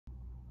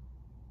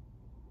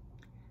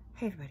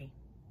Hey everybody,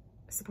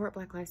 support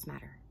Black Lives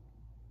Matter.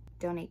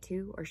 Donate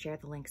to or share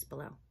the links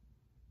below.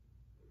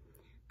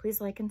 Please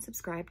like and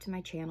subscribe to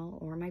my channel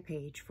or my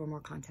page for more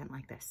content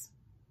like this.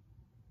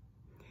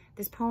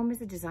 This poem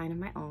is a design of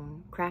my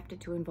own,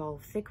 crafted to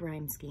involve thick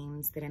rhyme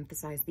schemes that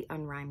emphasize the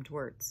unrhymed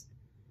words.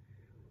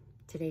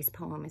 Today's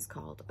poem is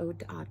called Ode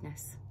to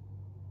Oddness.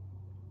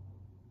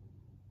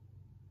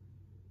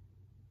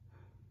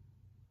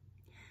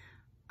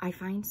 I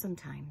find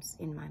sometimes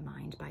in my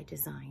mind by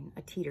design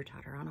a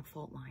teeter-totter on a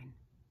fault line.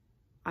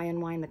 I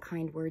unwind the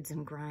kind words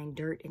and grind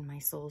dirt in my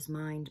soul's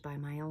mind by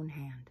my own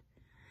hand.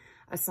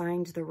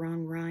 Assigned the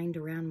wrong rind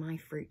around my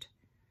fruit,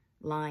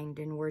 lined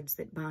in words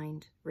that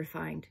bind,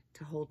 refined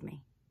to hold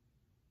me.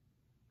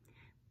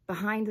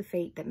 Behind the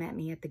fate that met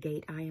me at the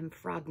gate, I am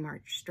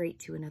frog-marched straight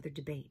to another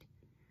debate.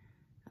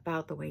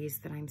 About the ways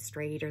that I'm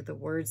straight, or the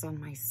words on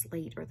my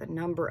slate, or the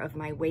number of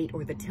my weight,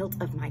 or the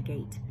tilt of my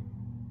gait.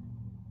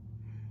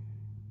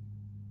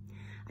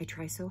 I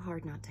try so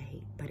hard not to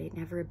hate, but it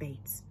never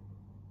abates.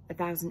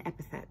 1,000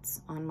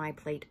 epithets on my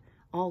plate,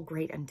 all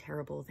great and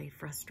terrible, they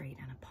frustrate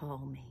and appall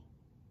me.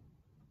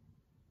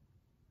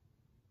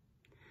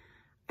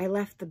 I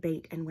left the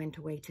bait and went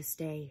away to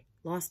stay,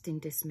 lost in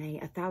dismay,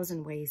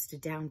 1,000 ways to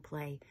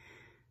downplay.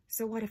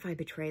 So what if I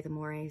betray the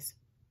mores?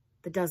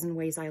 The dozen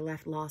ways I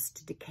left lost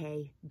to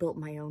decay, built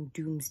my own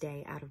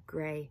doomsday out of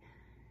gray,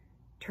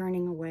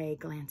 turning away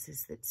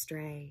glances that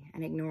stray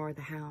and ignore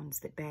the hounds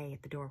that bay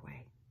at the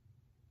doorway.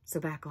 So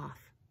back off,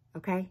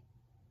 okay?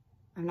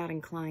 I'm not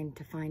inclined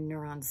to find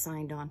neurons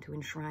signed on to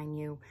enshrine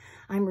you.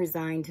 I'm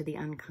resigned to the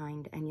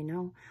unkind, and you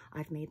know,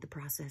 I've made the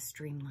process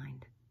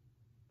streamlined.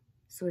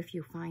 So if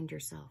you find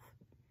yourself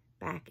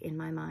back in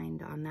my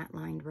mind on that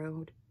lined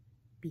road,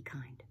 be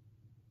kind,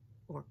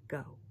 or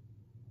go.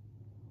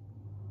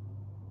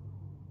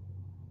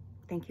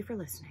 Thank you for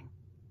listening.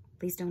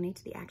 Please donate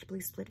to the Act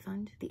Blue Split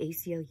Fund, the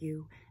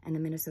ACLU, and the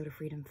Minnesota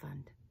Freedom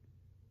Fund.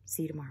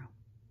 See you tomorrow.